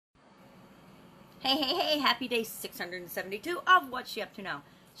Hey, happy day 672 of What's She Up To Now.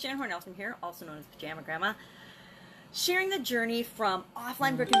 Shannon Horne-Ellstrom here, also known as Pajama Grandma, sharing the journey from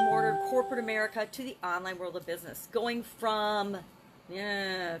offline brick and mortar corporate America to the online world of business. Going from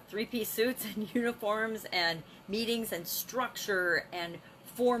three-piece suits and uniforms and meetings and structure and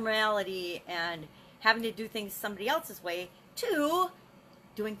formality and having to do things somebody else's way to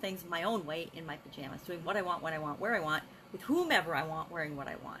doing things my own way in my pajamas, doing what I want, when I want, where I want, with whomever I want, wearing what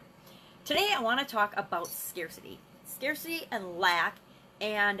I want. Today I want to talk about scarcity and lack,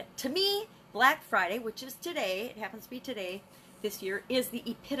 and to me, Black Friday, which is today, it happens to be today, this year, is the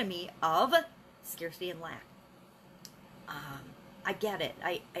epitome of scarcity and lack. I get it.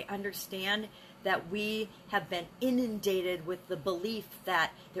 I understand that we have been inundated with the belief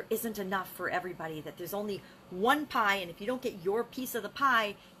that there isn't enough for everybody, that there's only one pie, and if you don't get your piece of the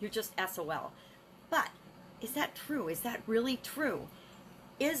pie, you're just SOL. But is that true? Is that really true?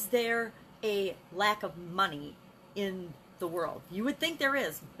 Is there a lack of money in the world? You would think there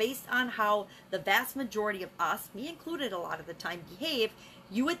is, based on how the vast majority of us, me included a lot of the time, behave.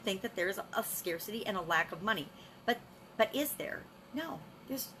 You would think that there's a scarcity and a lack of money. But is there? No.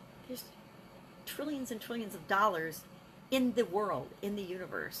 There's trillions and trillions of dollars in the world, in the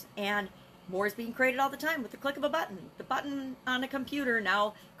universe, and more is being created all the time with the click of a button. The button on a computer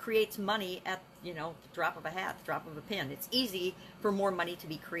now creates money at, the drop of a hat, the drop of a pin. It's easy for more money to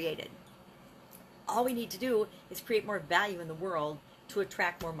be created. All we need to do is create more value in the world to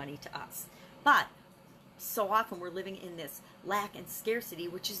attract more money to us. But so often we're living in this lack and scarcity,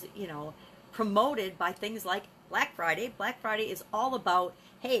 which is, promoted by things like Black Friday. Black Friday is all about,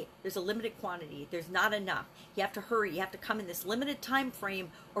 hey, there's a limited quantity. There's not enough. You have to hurry. You have to come in this limited time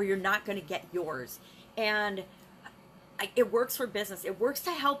frame or you're not going to get yours. And it works for business. It works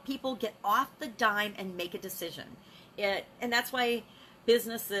to help people get off the dime and make a decision. And that's why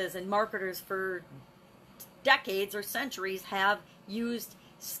businesses and marketers for decades or centuries have used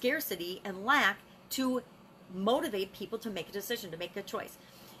scarcity and lack to motivate people to make a decision, to make a choice.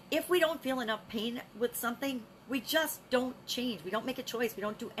 If we don't feel enough pain with something, we just don't change. We don't make a choice. We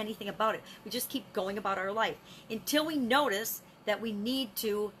don't do anything about it. We just keep going about our life until we notice that we need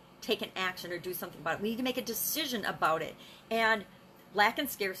to take an action or do something about it. We need to make a decision about it. And lack and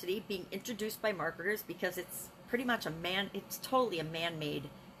scarcity being introduced by marketers, because it's pretty much it's totally a man-made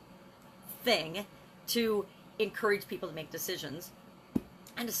thing to encourage people to make decisions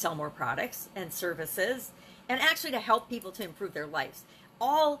and to sell more products and services and actually to help people to improve their lives.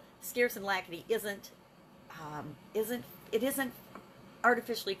 All scarce and lackity isn't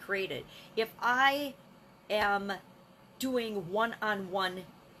artificially created. If I am doing one-on-one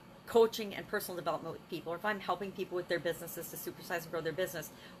coaching and personal development with people, or if I'm helping people with their businesses to supersize and grow their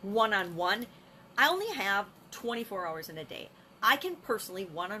business one-on-one, I only have 24 hours in a day. I can personally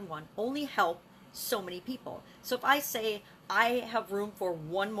one-on-one only help so many people. So if I say I have room for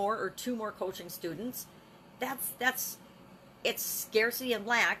one more or two more coaching students, it's scarcity and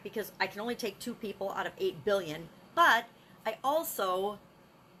lack, because I can only take 2 people out of 8 billion. But I also,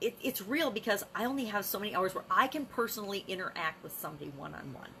 it's real because I only have so many hours where I can personally interact with somebody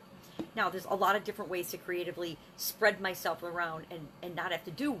one-on-one. Now, there's a lot of different ways to creatively spread myself around and not have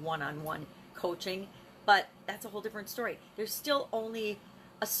to do one-on-one coaching, but that's a whole different story. There's still only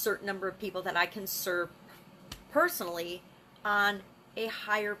a certain number of people that I can serve personally on a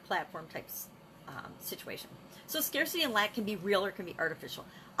higher platform type situation. So scarcity and lack can be real or it can be artificial.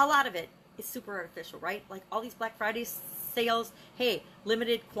 A lot of it is super artificial, right? Like all these Black Friday sales, hey,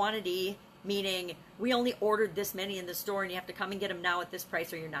 limited quantity, meaning we only ordered this many in the store and you have to come and get them now at this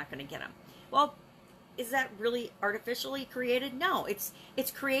price or you're not going to get them. Well, is that really artificially created? No, it's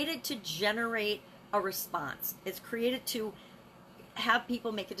created to generate a response. It's created to have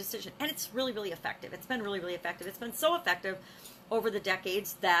people make a decision. And it's really, really effective. It's been really, really effective. It's been so effective over the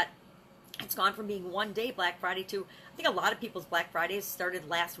decades that it's gone from being one day Black Friday to, I think a lot of people's Black Fridays started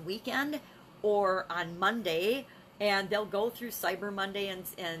last weekend or on Monday, and they'll go through Cyber Monday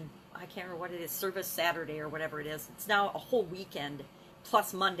and I can't remember what it is, Service Saturday or whatever it is. It's now a whole weekend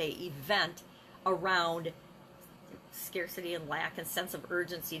plus Monday event around scarcity and lack and sense of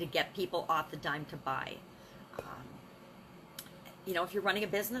urgency to get people off the dime to buy. If you're running a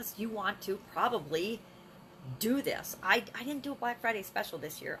business, you want to probably do this. I didn't do a Black Friday special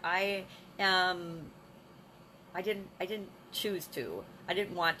this year. I didn't choose to. I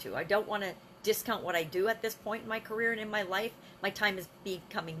didn't want to. I don't want to discount what I do at this point in my career and in my life. My time is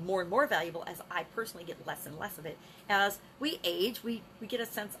becoming more and more valuable as I personally get less and less of it. As we age, we get a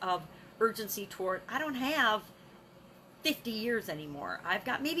sense of urgency toward, I don't have 50 years anymore. I've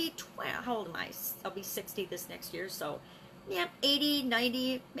got maybe 20, how old am I? I'll be 60 this next year, so yeah, 80,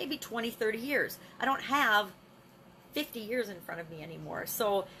 90, maybe 20, 30 years. I don't have 50 years in front of me anymore.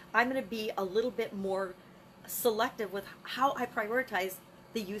 So I'm going to be a little bit more selective with how I prioritize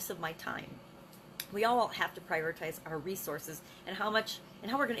the use of my time. We all have to prioritize our resources and how much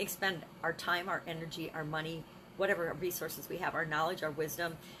and how we're going to expend our time, our energy, our money, whatever resources we have, our knowledge, our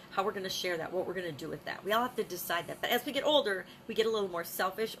wisdom, how we're going to share that, what we're going to do with that. We all have to decide that. But as we get older, we get a little more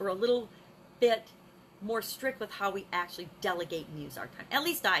selfish or a little bit more strict with how we actually delegate and use our time. At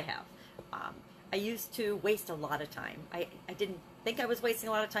least I have. I used to waste a lot of time. I didn't think I was wasting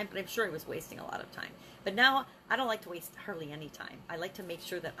a lot of time, but I'm sure I was wasting a lot of time. But now I don't like to waste hardly any time. I like to make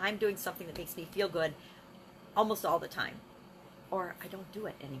sure that I'm doing something that makes me feel good almost all the time. Or I don't do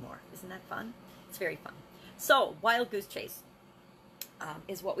it anymore. Isn't that fun? It's very fun. So, Wild Goose Chase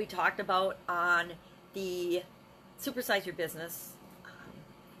is what we talked about on the Supersize Your Business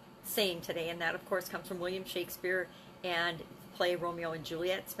saying today. And that, of course, comes from William Shakespeare and play Romeo and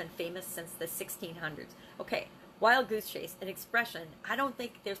Juliet. It's been famous since the 1600s. Okay, Wild Goose Chase, an expression. I don't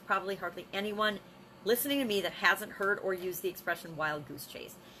think there's probably hardly anyone listening to me that hasn't heard or used the expression Wild Goose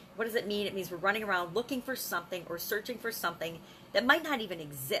Chase. What does it mean? It means we're running around looking for something or searching for something that might not even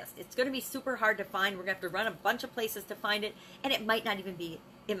exist. It's going to be super hard to find. We're going to have to run a bunch of places to find it, and it might not even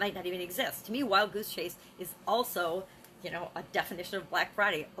exist. To me, Wild Goose Chase is also, a definition of Black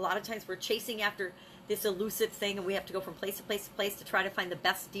Friday. A lot of times we're chasing after this elusive thing, and we have to go from place to place to place to try to find the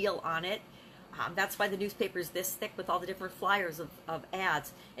best deal on it. That's why the newspaper is this thick with all the different flyers of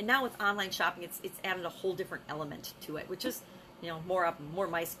ads. And now with online shopping, it's added a whole different element to it, which is, more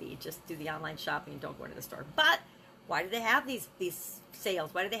my speed. Just do the online shopping and don't go into the store. But why do they have these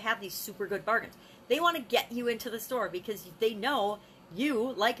sales? Why do they have these super good bargains? They want to get you into the store because they know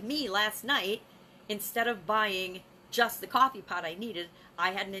you, like me last night, instead of buying just the coffee pot I needed,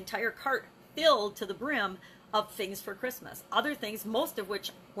 I had an entire cart filled to the brim of things for Christmas. Other things, most of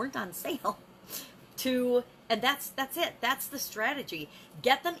which weren't on sale. And that's it. That's the strategy.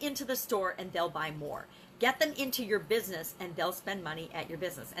 Get them into the store and they'll buy more. Get them into your business and they'll spend money at your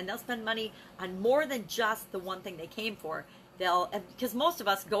business. And they'll spend money on more than just the one thing they came for. Because most of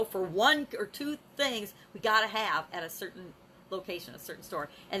us go for one or two things we got to have at a certain location, a certain store.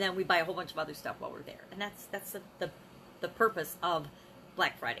 And then we buy a whole bunch of other stuff while we're there. And that's the purpose of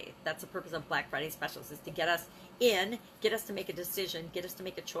Black Friday. That's the purpose of Black Friday specials, is to get us in, get us to make a decision, get us to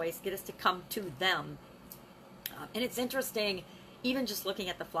make a choice, get us to come to them. And it's interesting, even just looking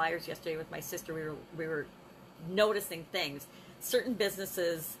at the flyers yesterday with my sister, we were noticing things. Certain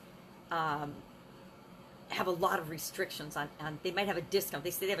businesses have a lot of restrictions on, they might have a discount.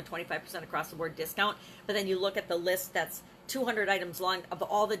 They say they have a 25% across the board discount, but then you look at the list that's 200 items long of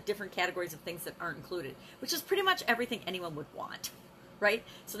all the different categories of things that aren't included, which is pretty much everything anyone would want, right?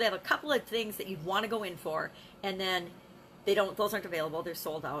 So they have a couple of things that you'd want to go in for, and then those aren't available, they're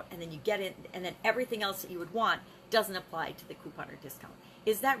sold out, and then you get in, and then everything else that you would want doesn't apply to the coupon or discount.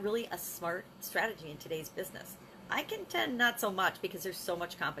 Is that really a smart strategy in today's business? I contend not so much, because there's so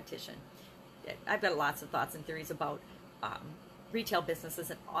much competition. I've got lots of thoughts and theories about retail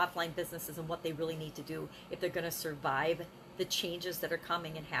businesses and offline businesses and what they really need to do if they're going to survive the changes that are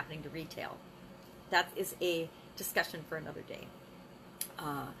coming and happening to retail. That is a discussion for another day.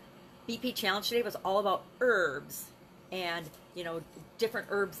 BP Challenge today was all about herbs and, different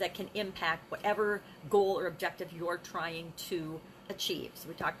herbs that can impact whatever goal or objective you're trying to achieve. So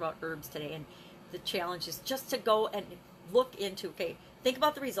we talked about herbs today, and the challenge is just to go and look into, think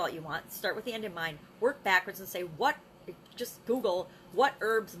about the result you want, start with the end in mind, work backwards and say, just Google what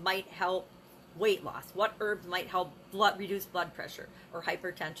herbs might help weight loss, what herbs might help reduce blood pressure or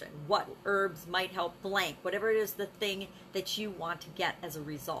hypertension, what herbs might help blank, whatever it is the thing that you want to get as a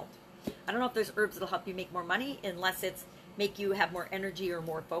result. I don't know if there's herbs that'll help you make more money unless it's make you have more energy or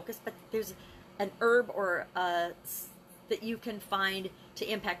more focus, but there's an herb or that you can find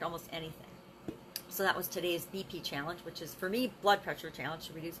to impact almost anything. So that was today's BP challenge, which is for me blood pressure challenge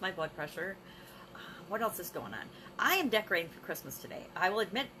to reduce my blood pressure. What else is going on? I am decorating for Christmas today. I will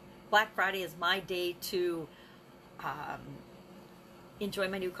admit Black Friday is my day to enjoy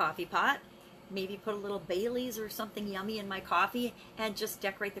my new coffee pot, maybe put a little Bailey's or something yummy in my coffee, and just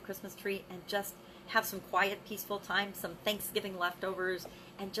decorate the Christmas tree and just have some quiet, peaceful time, some Thanksgiving leftovers,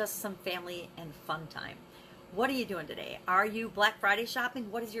 and just some family and fun time. What are you doing today? Are you Black Friday shopping?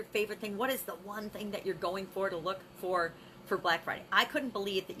 What is your favorite thing? What is the one thing that you're going for to look for Black Friday? I couldn't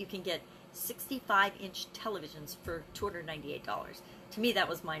believe that you can get 65-inch televisions for $298. To me, that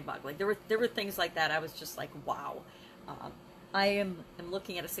was mind-boggling. There were things like that. I was just like, wow. I'm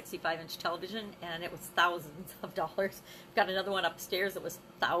looking at a 65-inch television, and it was thousands of dollars. Got another one upstairs that was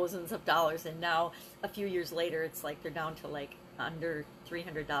thousands of dollars, and now a few years later, it's like they're down to like under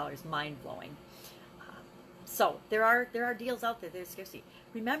 $300. Mind blowing. So there are deals out there. There's scarcity.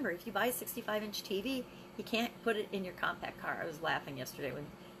 Remember, if you buy a 65-inch TV, you can't put it in your compact car. I was laughing yesterday when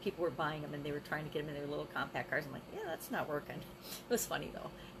people were buying them and they were trying to get them in their little compact cars. I'm like, yeah, that's not working. It was funny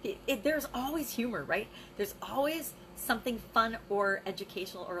though. There's always humor, right? There's always something fun or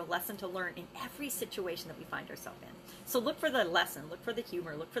educational or a lesson to learn in every situation that we find ourselves in. So look for the lesson, look for the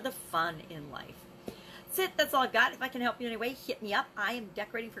humor, look for the fun in life. That's it. That's all I've got. If I can help you in any way, hit me up. I am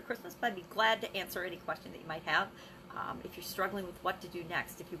decorating for Christmas, but I'd be glad to answer any question that you might have. If you're struggling with what to do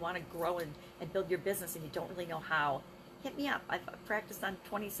next, if you want to grow and build your business and you don't really know how, hit me up. I've practiced on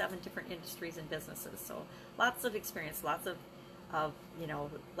 27 different industries and businesses, so lots of experience, lots of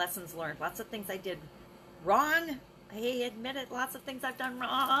lessons learned, lots of things I did wrong. I admit it, lots of things I've done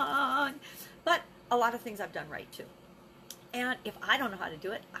wrong, but a lot of things I've done right too. And if I don't know how to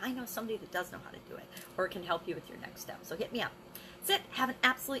do it, I know somebody that does know how to do it or can help you with your next step. So hit me up. That's it. Have an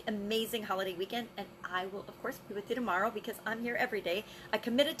absolutely amazing holiday weekend. And I will, of course, be with you tomorrow because I'm here every day. I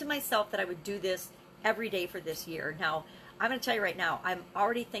committed to myself that I would do this every day for this year. Now, I'm going to tell you right now, I'm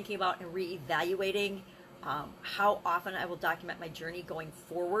already thinking about and reevaluating how often I will document my journey going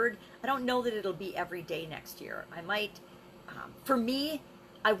forward. I don't know that it'll be every day next year. I might, for me,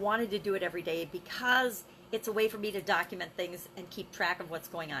 I wanted to do it every day because it's a way for me to document things and keep track of what's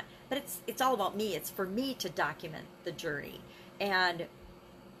going on. But it's all about me. It's for me to document the journey. And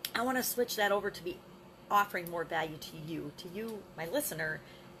I want to switch that over to be offering more value to you, my listener,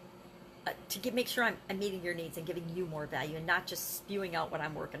 to make sure I'm meeting your needs and giving you more value and not just spewing out what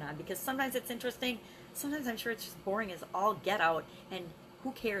I'm working on. Because sometimes it's interesting. Sometimes I'm sure it's just boring as all get out. And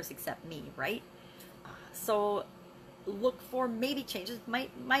who cares except me, right? So look for maybe changes. I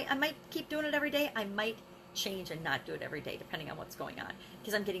might keep doing it every day. I might change and not do it every day depending on what's going on,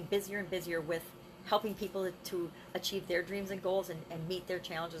 because I'm getting busier and busier with helping people to achieve their dreams and goals and meet their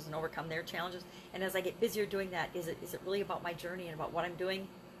challenges and overcome their challenges. And as I get busier doing that, is it really about my journey and about what I'm doing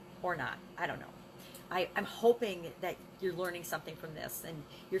or not? I don't know. I'm hoping that you're learning something from this and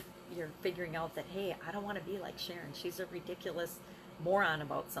you're figuring out that, hey, I don't want to be like Sharon. She's a ridiculous moron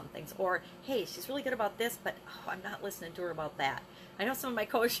about some things. Or, hey, she's really good about this, but I'm not listening to her about that. I know some of my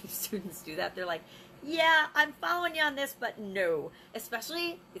coaching students do that. They're like, yeah, I'm following you on this, but no.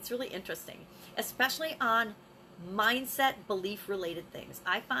 Especially, it's really interesting, especially on mindset, belief-related things.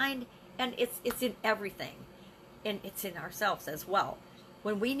 I find, and it's in everything, and it's in ourselves as well.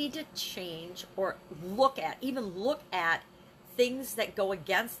 When we need to change or even look at things that go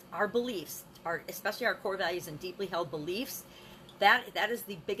against our beliefs, especially our core values and deeply held beliefs, that is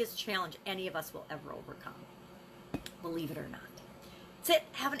the biggest challenge any of us will ever overcome. Believe it or not. That's it.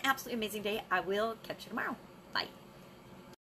 Have an absolutely amazing day. I will catch you tomorrow. Bye.